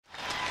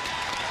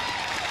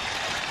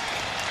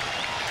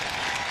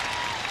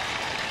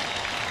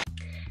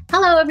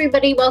Hello,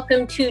 everybody.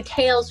 Welcome to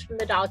Tales from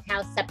the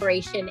Doghouse,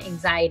 Separation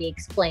Anxiety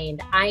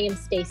Explained. I am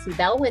Stacy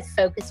Bell with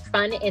Focused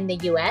Fun in the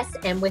U.S.,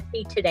 and with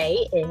me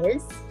today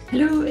is...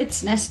 Hello,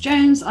 it's Ness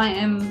Jones. I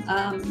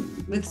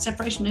am with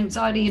Separation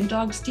Anxiety and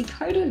Dogs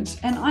Decoded,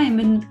 and I am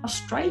in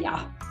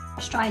Australia,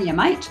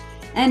 mate.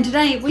 And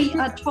today we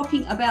are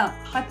talking about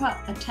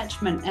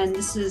hyperattachment, and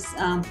this is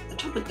a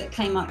topic that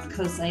came up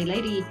because a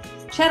lady,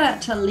 shout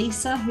out to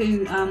Lisa,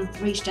 who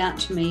reached out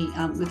to me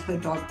with her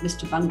dog,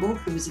 Mr. Bungle,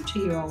 who was a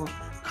 2-year-old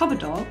cocker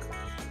dog,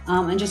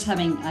 and just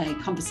having a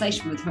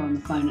conversation with her on the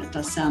phone, it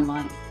does sound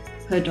like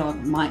her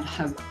dog might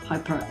have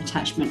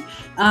hyperattachment.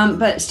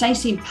 But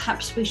Stacey,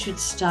 perhaps we should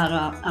start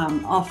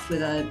off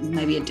with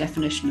maybe a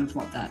definition of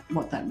what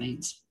that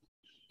means.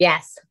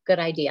 Yes, good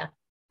idea.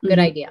 Good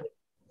idea.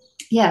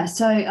 Yeah,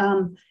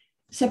 so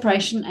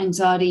separation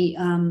anxiety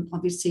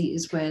obviously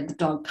is where the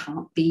dog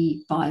can't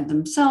be by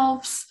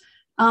themselves,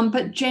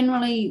 but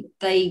generally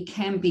they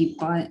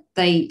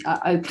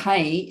are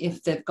okay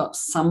if they've got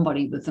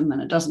somebody with them,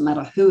 and it doesn't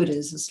matter who it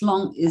is, as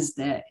long as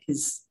there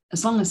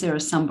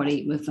is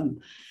somebody with them.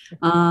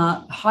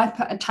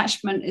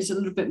 Hyperattachment is a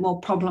little bit more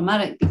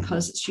problematic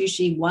because it's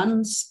usually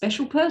one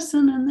special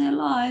person in their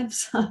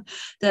lives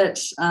that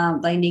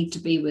they need to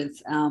be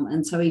with,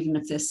 and so even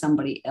if there's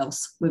somebody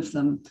else with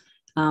them,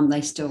 they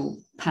still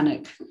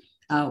panic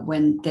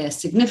when their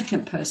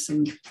significant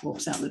person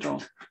walks out the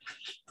door.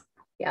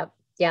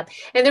 Yep.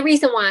 And the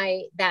reason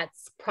why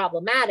that's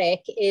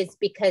problematic is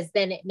because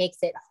then it makes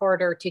it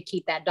harder to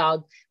keep that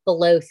dog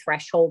below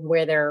threshold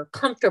where they're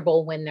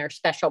comfortable when their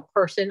special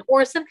person,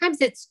 or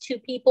sometimes it's two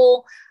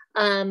people,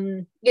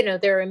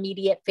 their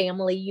immediate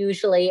family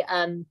usually.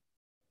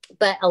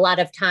 But a lot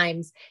of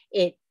times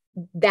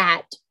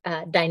that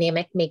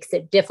dynamic makes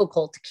it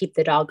difficult to keep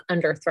the dog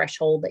under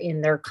threshold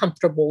in their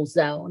comfortable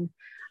zone.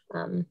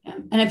 And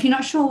if you're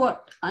not sure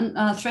what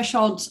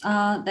thresholds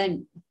are,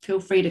 then feel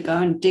free to go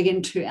and dig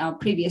into our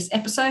previous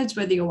episodes,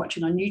 whether you're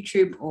watching on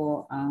YouTube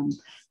or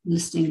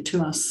listening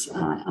to us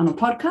on a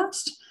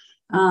podcast,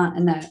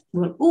 and that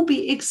will all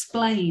be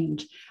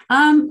explained.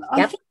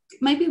 I think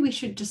maybe we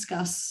should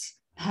discuss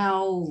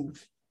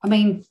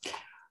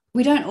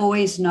we don't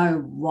always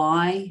know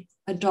why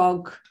a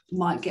dog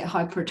might get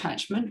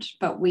hyperattachment,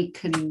 but we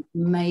can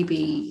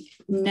maybe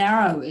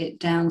narrow it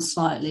down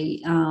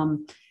slightly.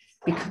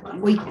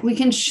 We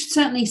can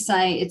certainly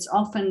say it's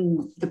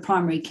often the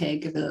primary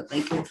caregiver that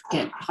they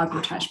get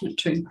hyperattachment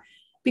to,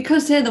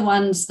 because they're the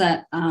ones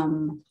that are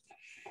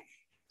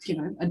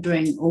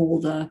doing all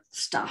the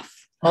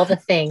stuff, all the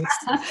things,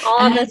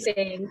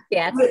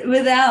 yes.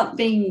 Without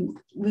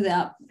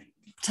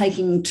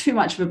taking too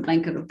much of a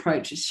blanket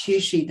approach, it's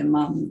usually the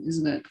mum,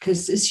 isn't it?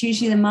 Because it's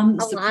usually the mum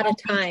that's the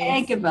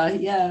primary caregiver.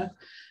 Yeah.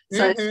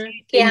 So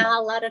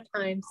a lot of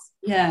times.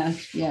 Yeah,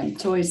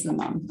 it's always the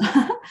mum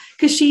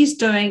because she's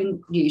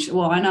doing usually.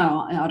 Well, I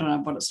don't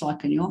know what it's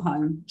like in your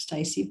home,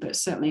 Stacey, but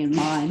certainly in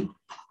mine,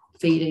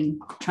 feeding,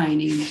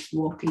 training,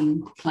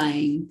 walking,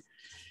 playing.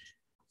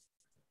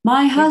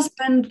 My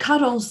husband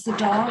cuddles the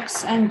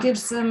dogs and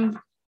gives them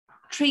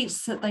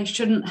treats that they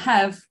shouldn't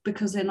have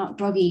because they're not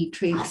doggy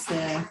treats;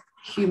 they're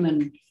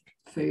human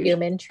food.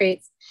 Human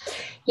treats.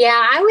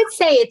 Yeah, I would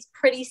say it's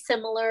pretty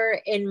similar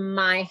in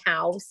my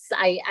house.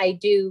 I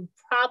do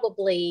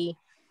probably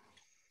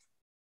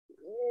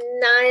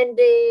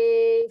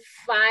 95%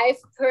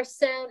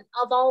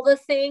 of all the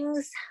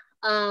things.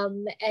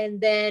 And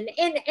then,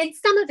 and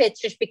some of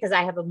it's just because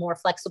I have a more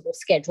flexible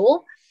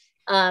schedule.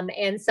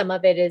 And some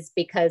of it is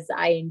because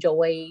I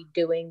enjoy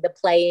doing the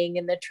playing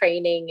and the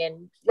training,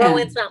 and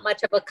Rowan's not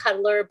much of a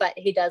cuddler, but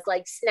he does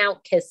like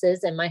snout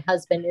kisses. And my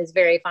husband is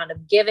very fond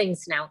of giving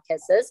snout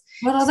kisses.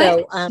 What are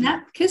they?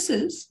 Snap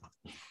kisses?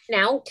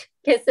 Snout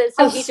kisses.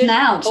 So he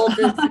snout. Just holds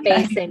his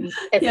face and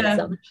kisses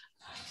them.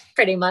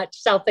 Pretty much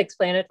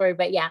self-explanatory,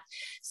 but yeah.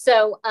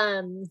 So,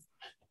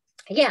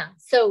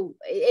 so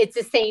it's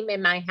the same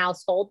in my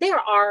household. There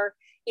are,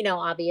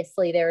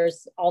 obviously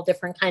there's all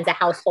different kinds of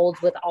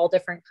households with all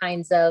different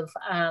kinds of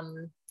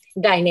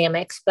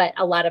dynamics, but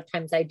a lot of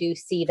times I do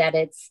see that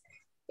it's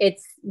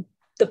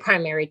the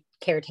primary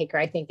caretaker.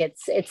 I think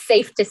it's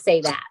safe to say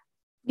that.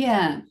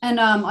 Yeah. And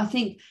I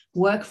think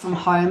work from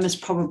home is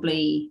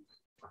probably,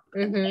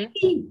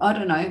 maybe, I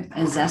don't know,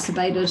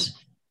 exacerbated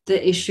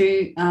the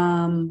issue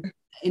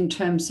in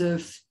terms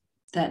of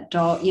that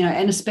dog,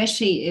 and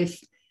especially if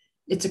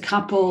it's a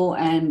couple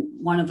and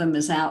one of them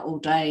is out all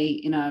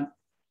day,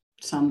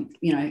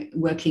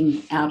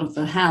 working out of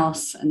the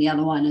house, and the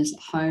other one is at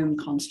home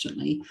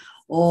constantly,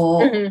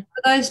 or for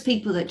those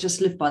people that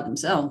just live by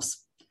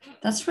themselves.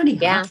 That's really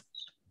hard.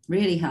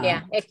 Really hard.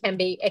 Yeah, it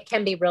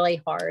can be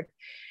really hard.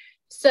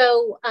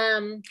 So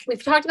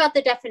we've talked about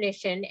the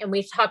definition and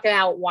we've talked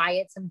about why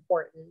it's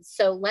important.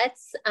 So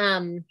let's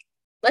move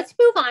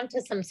on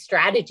to some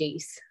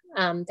strategies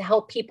to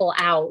help people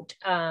out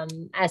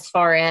as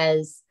far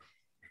as,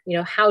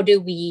 how do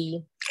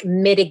we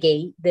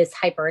mitigate this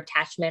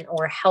hyperattachment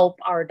or help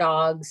our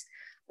dogs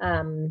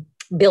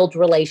build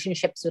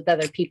relationships with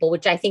other people,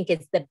 which I think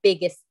is the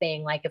biggest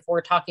thing. Like if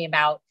we're talking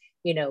about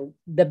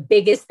the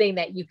biggest thing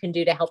that you can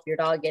do to help your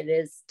dog, it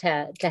is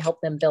to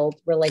help them build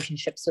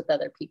relationships with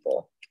other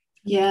people.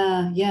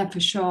 Yeah, for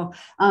sure.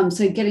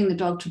 So getting the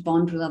dog to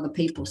bond with other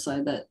people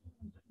so that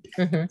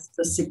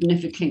the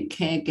significant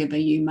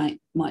caregiver, you might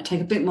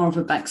take a bit more of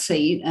a back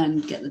seat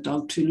and get the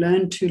dog to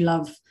learn to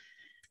love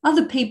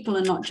other people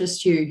and not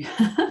just you.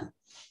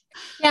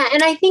 Yeah.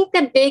 And I think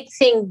the big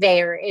thing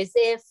there is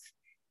if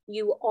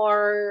you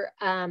are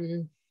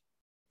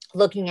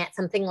looking at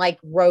something like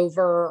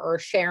Rover or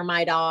Share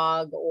My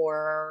Dog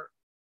or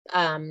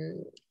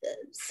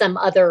some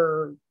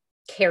other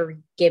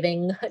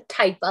caregiving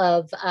type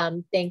of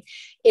thing,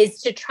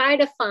 is to try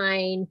to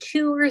find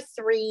 2 or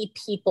 3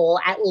 people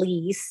at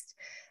least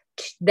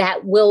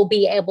that will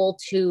be able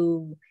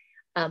to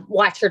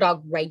watch your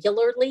dog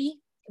regularly,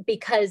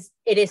 because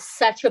it is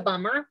such a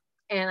bummer.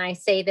 And I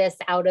say this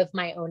out of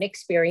my own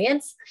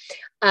experience.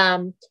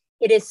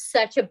 It is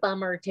such a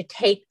bummer to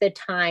take the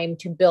time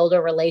to build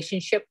a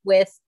relationship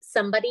with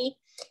somebody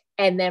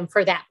and then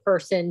for that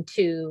person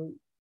to,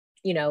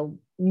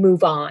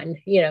 move on,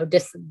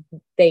 just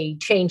they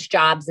change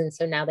jobs. And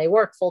so now they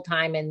work full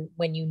time. And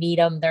when you need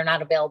them, they're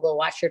not available to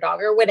watch your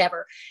dog or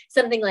whatever,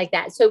 something like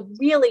that. So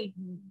really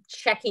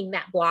checking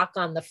that block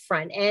on the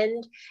front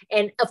end.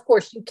 And of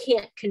course, you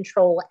can't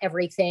control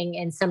everything.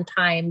 And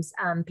sometimes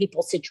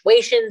people's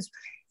situations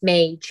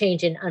may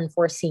change in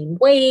unforeseen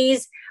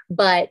ways.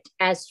 But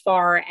as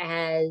far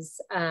as,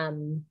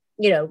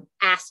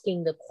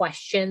 asking the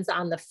questions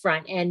on the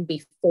front end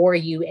before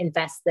you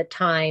invest the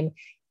time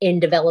in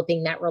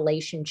developing that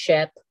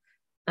relationship,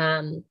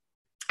 I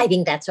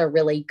think that's a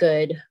really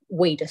good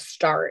way to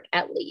start,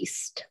 at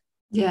least.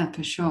 Yeah,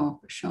 for sure.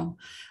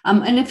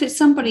 And if it's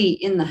somebody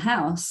in the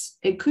house,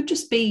 it could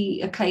just be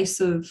a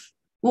case of,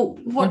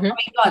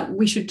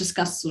 we should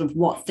discuss sort of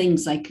what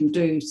things they can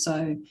do.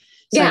 So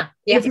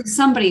if it's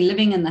somebody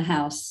living in the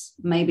house,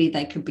 maybe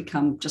they could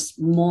become just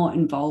more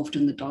involved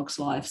in the dog's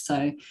life.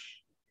 So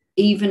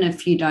even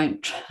if you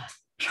don't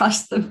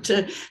trust them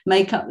to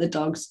make up the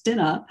dog's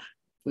dinner,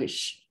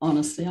 which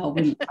honestly I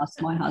wouldn't ask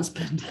my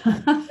husband.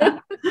 I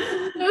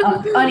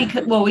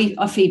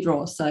feed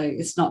raw, so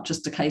it's not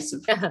just a case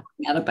of out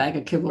a bag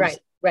of kibbles.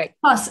 Right.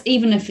 Plus,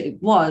 even if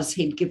it was,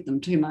 he'd give them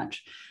too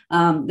much.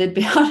 I'd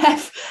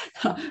have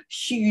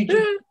huge,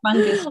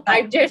 fungus.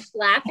 I'm just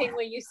laughing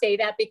when you say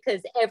that,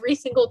 because every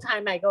single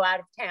time I go out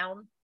of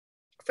town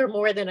for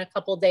more than a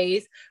couple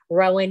days,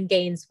 Rowan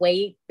gains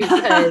weight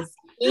because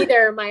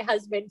either my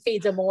husband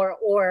feeds him more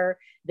or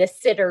the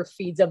sitter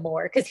feeds him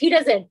more, because he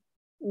doesn't.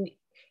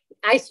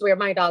 I swear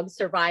my dog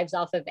survives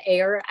off of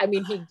air. I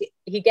mean,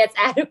 he gets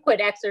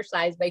adequate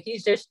exercise, but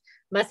he's just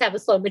must have a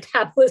slow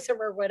metabolism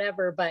or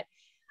whatever. But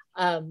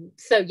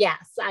so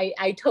yes,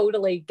 I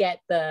totally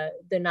get the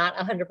not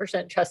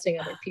 100% trusting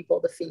other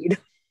people to feed.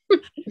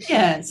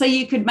 Yeah, so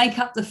you could make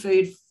up the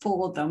food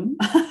for them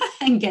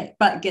and get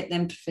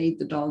them to feed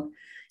the dog.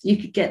 You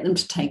could get them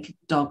to take the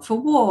dog for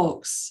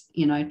walks,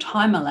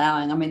 time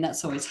allowing. I mean,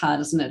 that's always hard,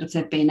 isn't it? If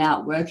they've been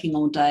out working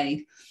all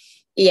day.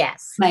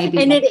 Yes. Maybe.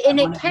 And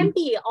it can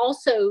be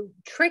also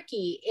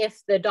tricky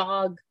if the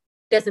dog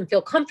doesn't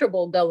feel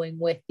comfortable going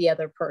with the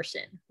other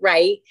person,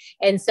 right?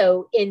 And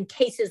so in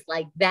cases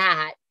like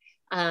that,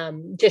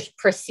 just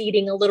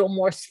proceeding a little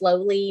more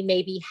slowly,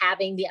 maybe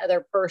having the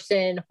other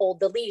person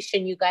hold the leash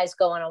and you guys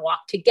go on a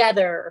walk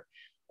together,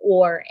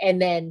 and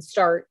then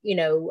start,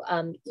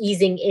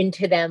 easing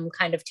into them,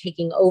 kind of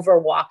taking over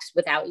walks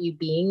without you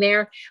being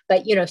there.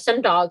 But,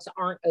 some dogs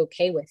aren't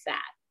okay with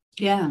that.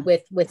 Yeah.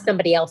 With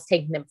somebody else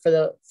taking them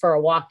for a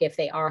walk if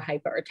they are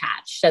hyper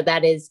attached. So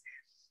that is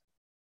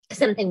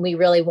something we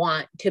really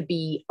want to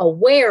be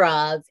aware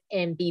of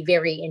and be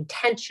very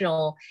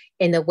intentional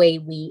in the way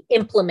we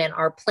implement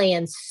our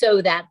plans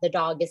so that the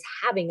dog is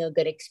having a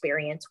good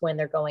experience when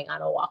they're going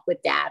on a walk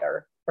with dad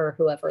or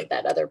whoever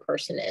that other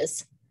person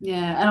is.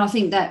 Yeah. And I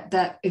think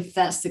that if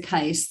that's the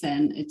case,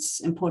 then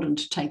it's important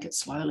to take it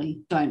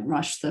slowly. Don't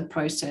rush the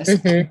process.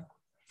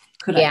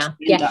 Could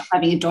actually end up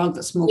having a dog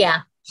that's more.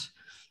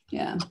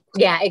 Yeah,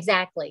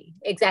 exactly.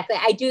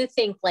 I do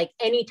think like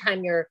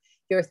anytime you're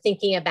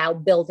thinking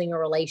about building a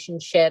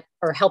relationship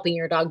or helping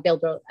your dog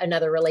build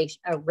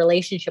a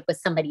relationship with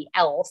somebody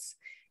else,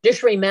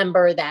 just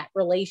remember that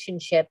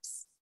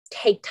relationships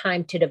take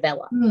time to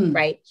develop,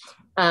 right?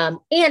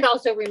 And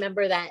also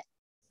remember that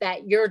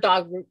your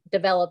dog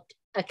developed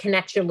a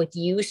connection with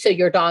you. So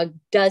your dog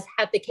does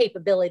have the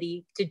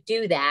capability to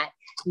do that.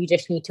 You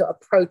just need to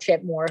approach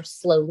it more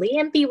slowly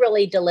and be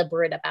really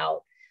deliberate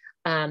about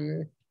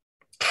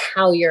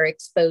how you're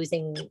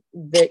exposing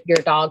your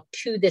dog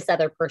to this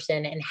other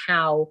person and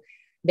how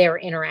they're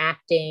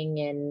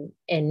interacting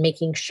and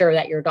making sure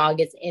that your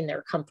dog is in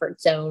their comfort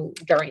zone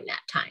during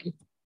that time.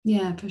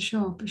 Yeah, for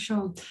sure.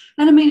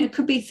 And I mean, it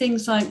could be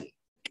things like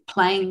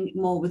playing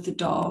more with the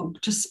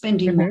dog, just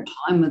spending more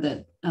time with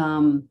it.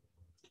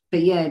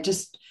 But yeah,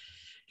 just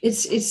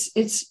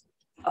it's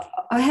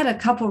I had a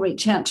couple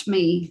reach out to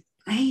me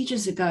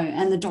ages ago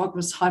and the dog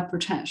was hyper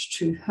attached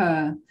to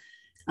her.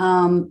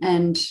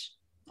 And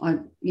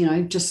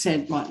I, just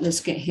said, right, let's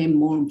get him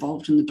more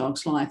involved in the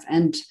dog's life.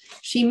 And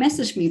she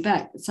messaged me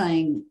back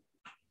saying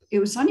it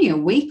was only a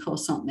week or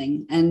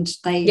something, and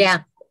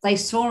they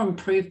saw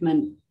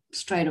improvement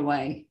straight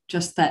away.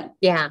 Just that,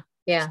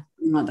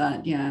 like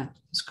that,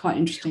 it's quite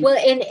interesting. Well,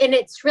 and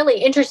it's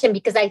really interesting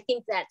because I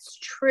think that's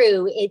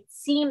true. It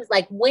seems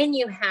like when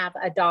you have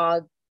a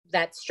dog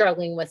that's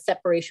struggling with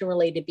separation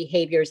related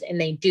behaviors and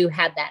they do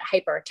have that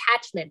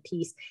hyperattachment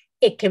piece,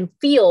 it can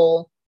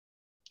feel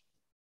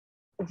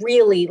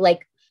really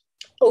like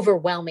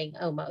overwhelming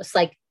almost.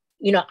 Like,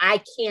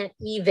 I can't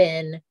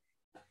even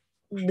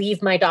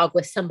leave my dog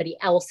with somebody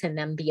else and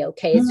them be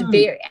okay. It's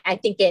I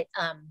think it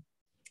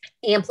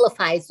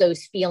amplifies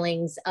those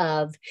feelings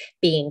of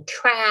being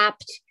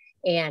trapped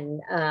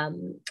and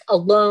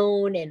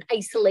alone and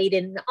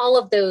isolated and all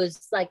of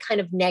those like kind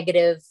of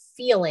negative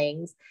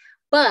feelings.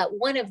 But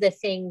one of the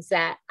things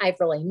that I've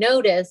really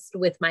noticed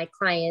with my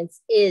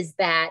clients is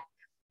that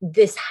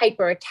this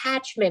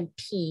hyperattachment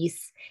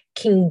piece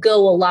can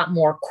go a lot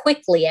more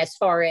quickly as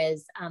far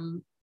as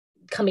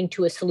coming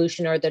to a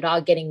solution or the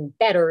dog getting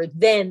better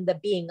than the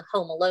being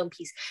home alone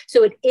piece.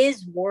 So it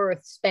is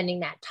worth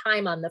spending that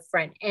time on the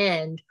front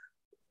end.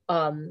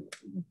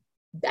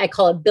 I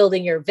call it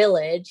building your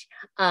village,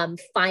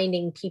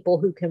 finding people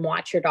who can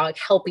watch your dog,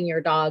 helping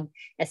your dog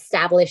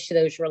establish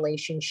those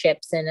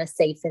relationships in a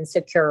safe and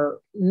secure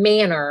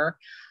manner,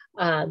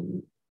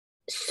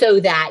 so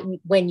that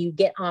when you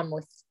get on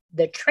with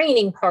the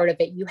training part of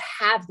it, you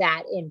have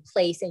that in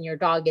place and your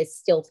dog is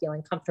still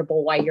feeling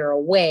comfortable while you're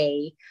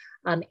away,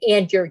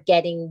 and you're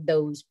getting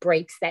those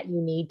breaks that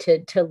you need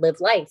to live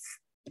life.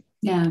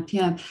 Yeah.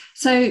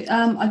 So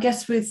I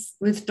guess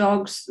with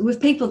dogs,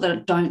 with people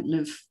that don't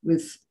live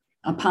with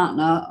a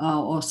partner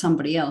or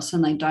somebody else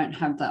and they don't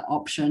have that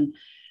option,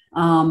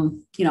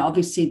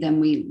 obviously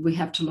then we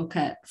have to look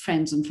at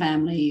friends and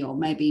family or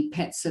maybe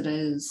pet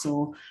sitters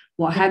or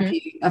what have you.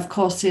 Of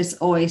course, there's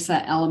always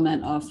that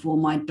element of, well,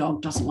 my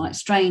dog doesn't like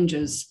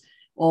strangers.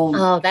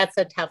 Or, that's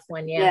a tough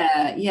one.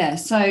 Yeah.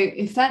 So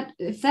if that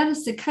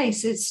is the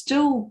case, it's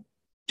still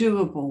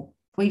doable.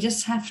 We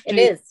just have to. It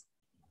is.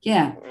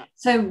 Yeah.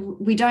 So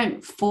we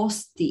don't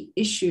force the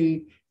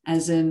issue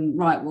as in,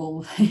 right,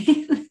 well,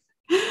 the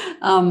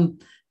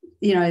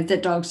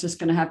dog's just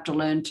going to have to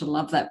learn to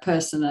love that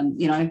person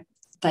and,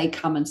 they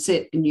come and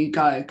sit and you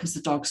go because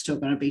the dog's still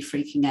going to be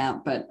freaking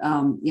out. But,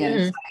 so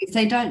if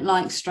they don't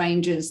like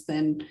strangers,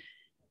 then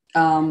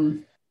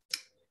so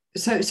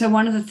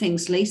one of the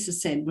things Lisa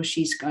said was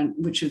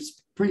which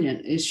was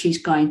brilliant, is she's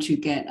going to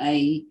get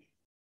a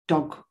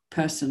dog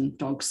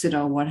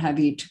sitter, what have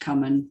you, to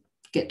come and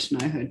get to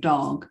know her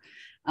dog.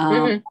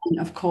 And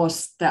of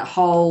course, that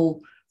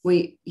whole,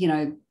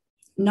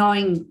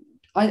 knowing,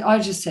 I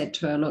just said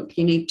to her, look,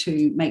 you need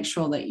to make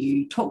sure that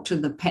you talk to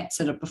the pet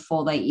sitter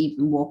before they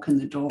even walk in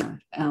the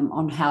door,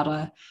 on how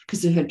to,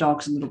 because her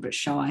dog's a little bit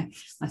shy,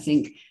 I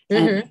think.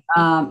 And,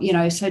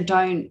 so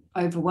don't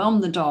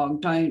overwhelm the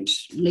dog. Don't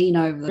lean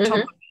over the top of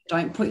it.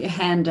 Don't put your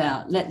hand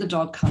out. Let the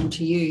dog come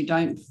to you.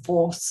 Don't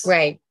force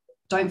the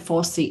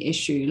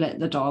issue. Let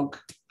the dog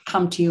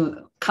come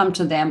to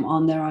them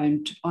on their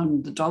own,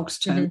 on the dog's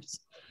terms.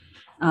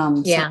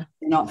 So they're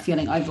not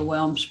feeling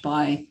overwhelmed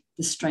by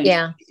the stranger.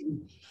 Yeah.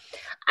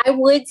 I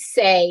would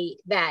say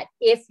that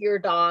if your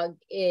dog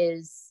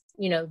is,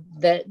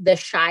 the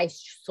shy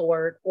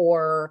sort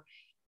or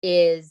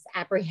is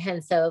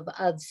apprehensive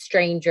of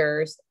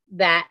strangers,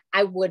 that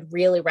I would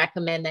really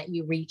recommend that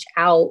you reach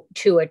out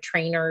to a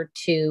trainer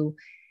to,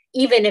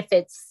 even if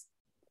it's,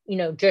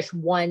 just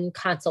one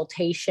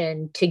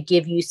consultation, to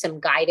give you some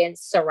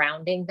guidance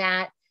surrounding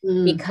that.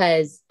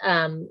 Because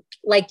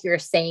like you're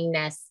saying,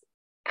 this,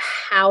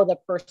 how the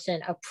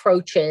person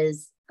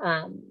approaches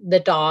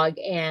the dog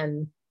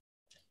and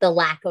the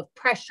lack of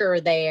pressure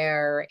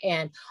there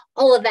and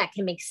all of that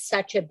can make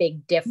such a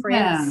big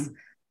difference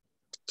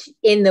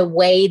in the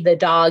way the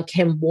dog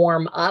can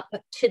warm up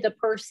to the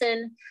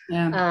person.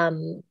 So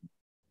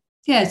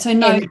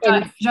no, you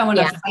don't want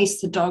to face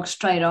the dog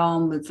straight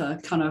on with a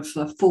kind of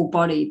a full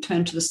body,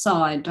 turn to the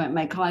side, don't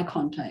make eye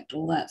contact,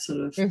 all that sort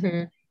of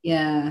no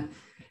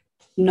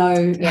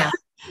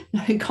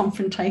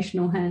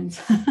confrontational hands.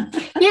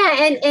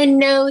 And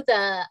know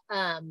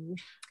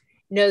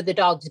the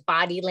dog's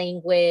body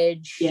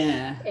language.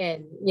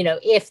 And,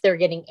 if they're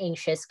getting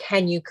anxious,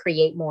 can you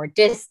create more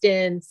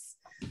distance?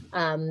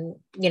 Can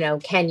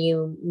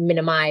you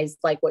minimize,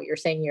 like what you're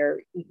saying,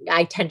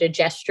 I tend to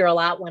gesture a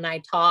lot when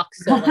I talk.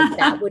 So like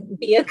that wouldn't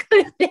be a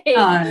good thing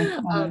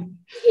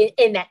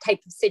in that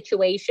type of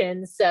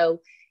situation. So,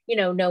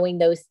 knowing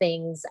those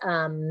things,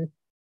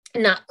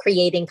 not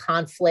creating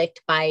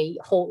conflict by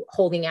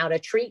holding out a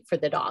treat for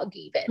the dog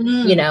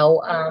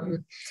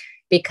even,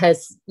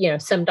 because,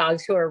 some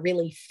dogs who are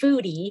really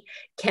foodie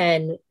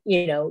can,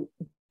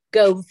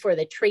 go for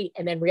the treat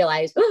and then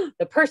realize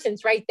the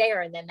person's right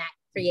there. And then that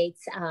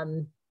creates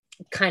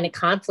kind of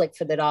conflict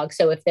for the dog.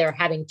 So if they're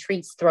having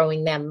treats,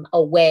 throwing them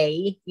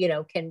away,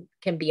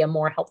 can be a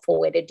more helpful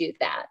way to do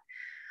that.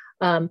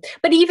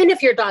 But even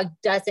if your dog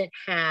doesn't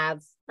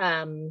have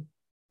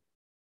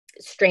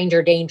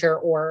stranger danger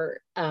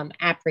or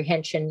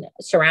apprehension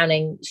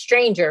surrounding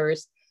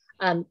strangers,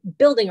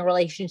 building a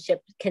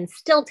relationship can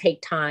still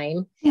take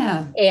time.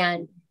 Yeah.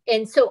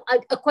 And so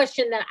a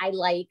question that I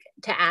like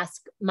to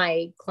ask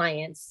my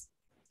clients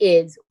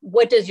is,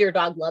 what does your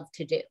dog love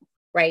to do?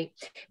 Right?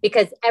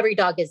 Because every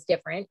dog is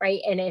different,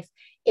 right? And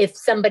if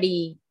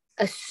somebody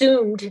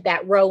assumed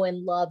that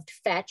Rowan loved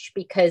fetch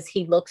because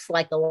he looks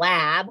like a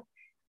lab,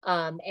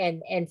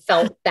 and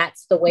felt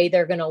that's the way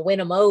they're going to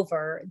win him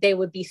over, they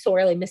would be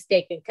sorely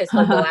mistaken, because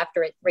they'll go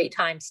after it 3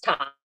 times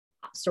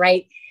tops,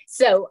 right?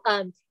 So,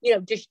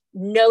 just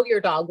know your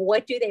dog.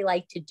 What do they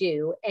like to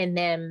do? And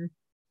then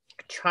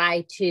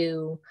try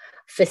to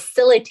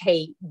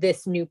facilitate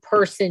this new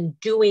person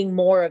doing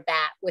more of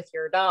that with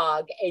your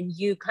dog, and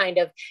you kind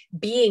of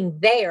being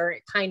there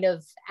kind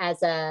of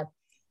as a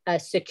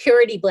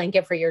security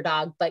blanket for your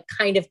dog, but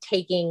kind of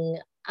taking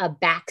a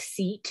back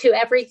seat to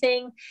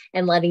everything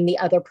and letting the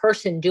other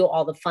person do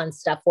all the fun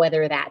stuff,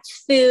 whether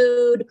that's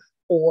food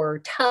or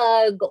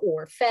tug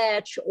or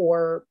fetch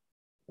or,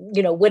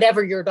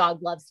 whatever your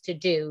dog loves to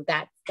do.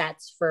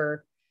 That's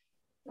for,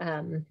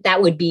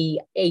 that would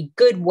be a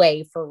good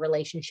way for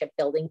relationship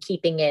building,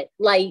 keeping it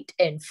light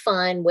and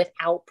fun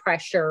without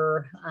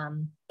pressure,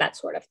 that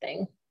sort of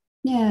thing.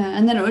 Yeah.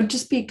 And then it would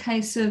just be a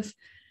case of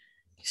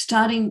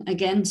starting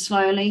again,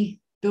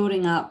 slowly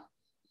building up,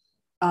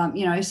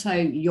 so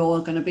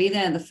you're going to be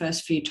there the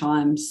first few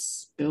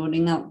times,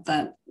 building up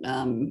that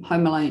home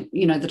alone,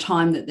 the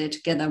time that they're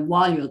together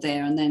while you're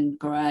there, and then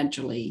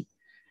gradually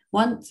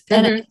once,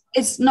 and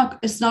it's not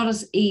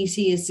as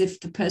easy as if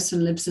the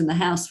person lives in the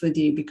house with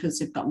you, because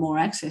they've got more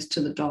access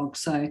to the dog.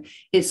 So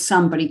it's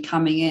somebody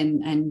coming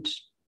in, and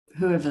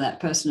whoever that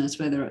person is,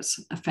 whether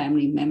it's a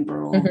family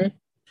member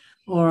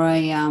or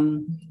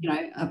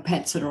a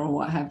pet sitter or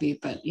what have you,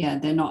 but yeah,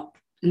 they're not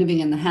living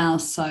in the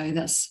house. So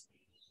that's,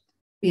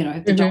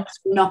 the dog's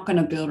not going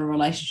to build a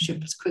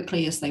relationship as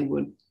quickly as they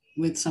would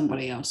with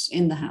somebody else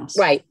in the house.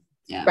 Right.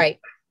 Yeah. Right.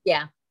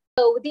 Yeah.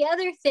 So the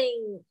other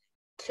thing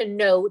to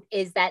note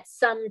is that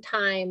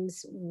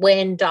sometimes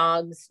when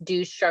dogs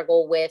do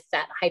struggle with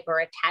that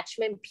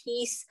hyperattachment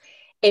piece,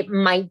 it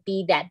might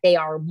be that they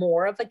are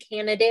more of a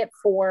candidate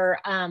for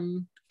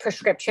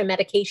prescription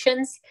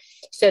medications.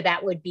 So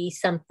that would be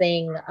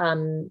something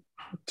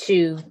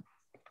to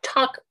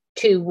talk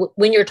to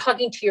when you're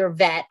talking to your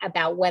vet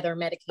about whether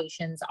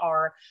medications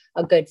are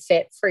a good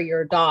fit for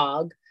your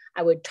dog.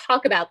 I would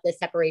talk about the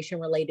separation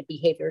related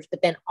behaviors,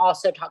 but then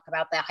also talk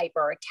about the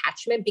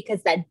hyperattachment,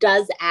 because that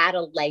does add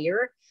a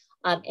layer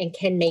and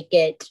can make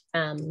it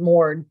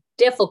more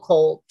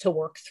difficult to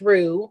work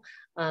through,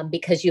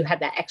 because you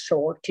have that extra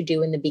work to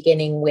do in the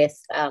beginning with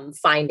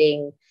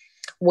finding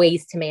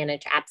ways to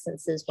manage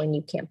absences when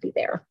you can't be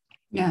there.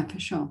 Yeah, for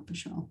sure.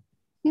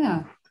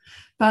 Yeah,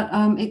 but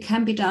it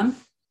can be done.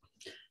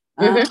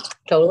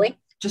 Totally.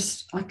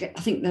 Just, I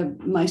think the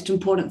most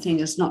important thing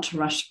is not to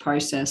rush the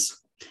process,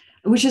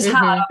 which is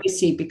hard,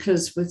 obviously,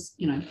 because with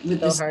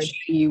this issue,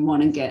 you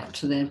want to get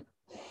to the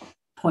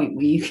point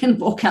where you can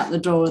walk out the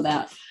door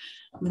without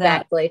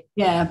exactly.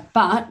 Yeah,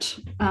 but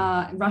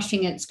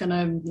rushing it's going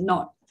to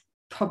not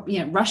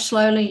rush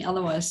slowly,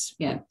 otherwise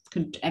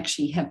could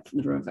actually have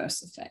the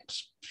reverse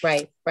effect.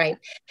 Right.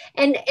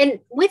 And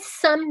with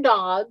some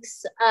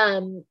dogs,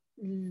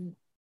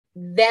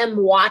 them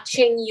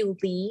watching you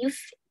leave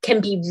can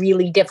be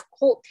really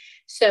difficult.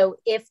 So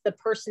if the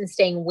person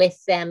staying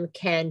with them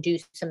can do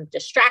some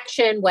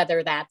distraction,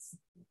 whether that's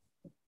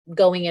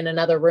going in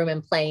another room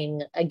and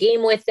playing a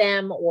game with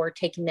them or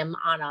taking them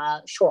on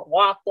a short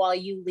walk while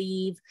you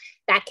leave,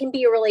 that can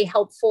be a really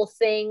helpful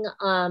thing,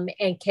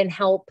 and can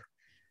help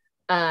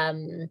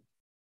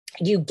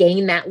you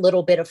gain that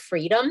little bit of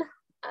freedom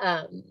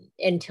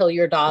until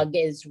your dog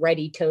is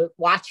ready to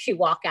watch you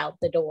walk out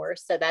the door.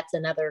 So that's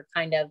another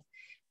kind of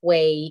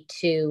way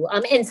to,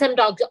 and some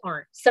dogs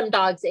aren't. Some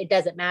dogs, it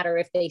doesn't matter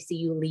if they see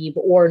you leave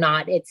or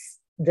not. It's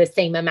the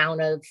same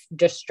amount of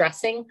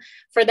distressing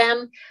for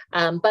them.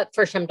 But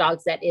for some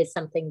dogs, that is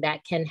something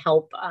that can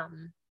help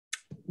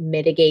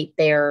mitigate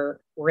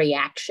their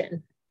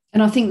reaction.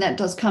 And I think that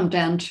does come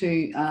down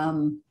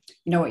to,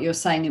 what you're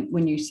saying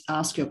when you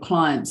ask your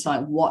clients,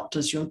 like, what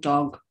does your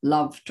dog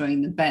love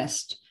doing the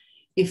best?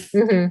 If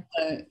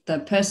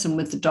the person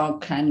with the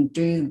dog can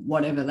do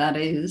whatever that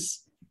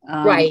is.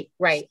 Right.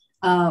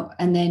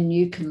 And then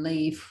you can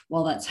leave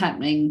while that's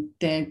happening,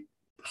 they're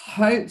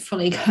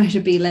hopefully going to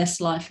be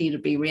less likely to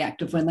be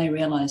reactive when they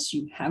realize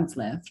you have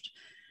left.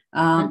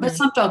 But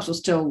some dogs will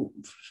still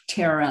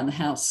tear around the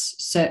house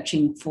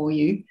searching for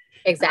you.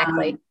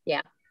 Exactly.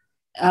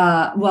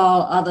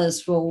 While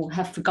others will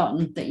have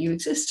forgotten that you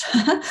exist.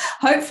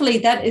 Hopefully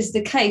that is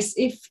the case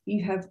if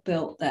you have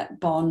built that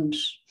bond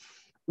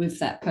with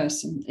that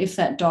person, if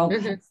that dog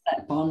has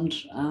that bond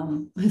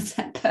with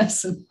that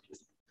person.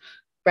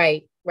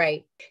 Right.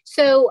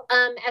 So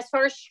as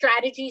far as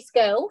strategies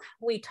go,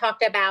 we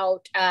talked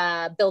about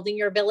building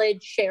your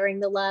village, sharing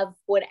the love,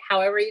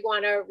 however you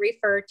want to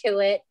refer to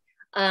it,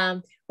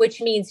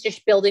 which means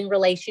just building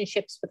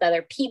relationships with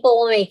other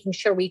people, making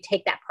sure we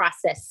take that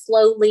process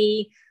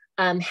slowly,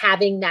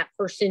 having that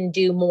person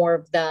do more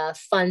of the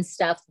fun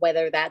stuff,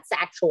 whether that's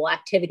actual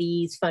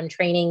activities, fun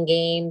training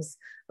games,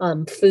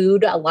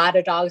 food. A lot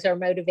of dogs are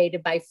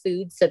motivated by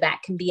food, so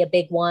that can be a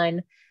big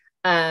one.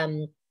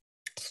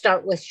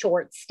 Start with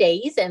short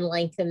stays and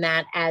lengthen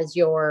that as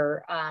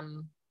your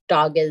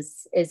dog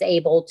is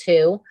able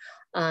to,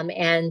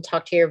 and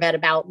talk to your vet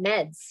about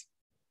meds.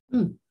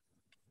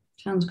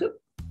 Sounds good.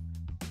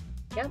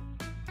 Yep.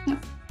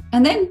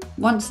 And then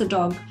once the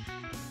dog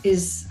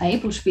is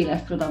able to be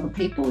left with other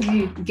people,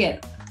 you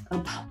get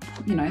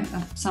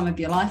some of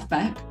your life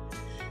back,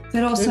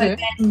 but also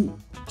then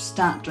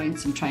start doing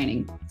some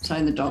training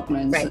so the dog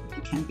learns that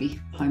it can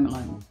be home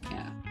alone.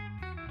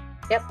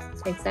 Yep,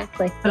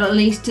 exactly. But at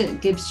least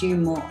it gives you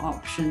more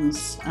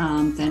options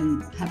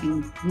than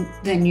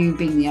you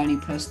being the only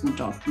person the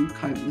dog can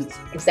cope with.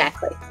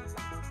 Exactly.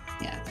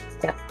 Yeah.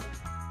 Yep.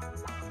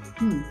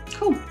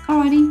 Cool.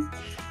 Alrighty.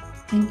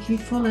 Thank you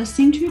for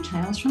listening to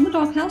Tales from the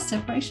Doghouse,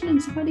 Separation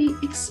and Somebody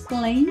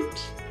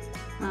Explained.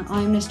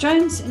 I'm Ness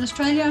Jones in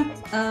Australia,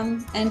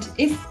 and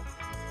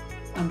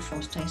I'm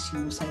sure Stacey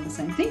will say the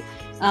same thing,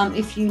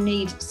 if you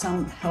need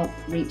some help,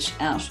 reach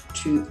out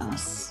to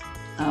us.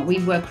 We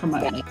work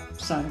remotely,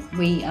 so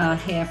we are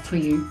here for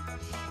you.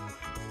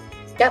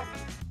 Yep.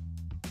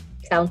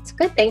 Sounds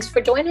good. Thanks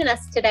for joining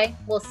us today.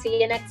 We'll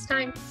see you next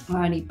time.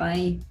 Alrighty,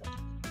 bye.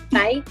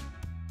 Bye.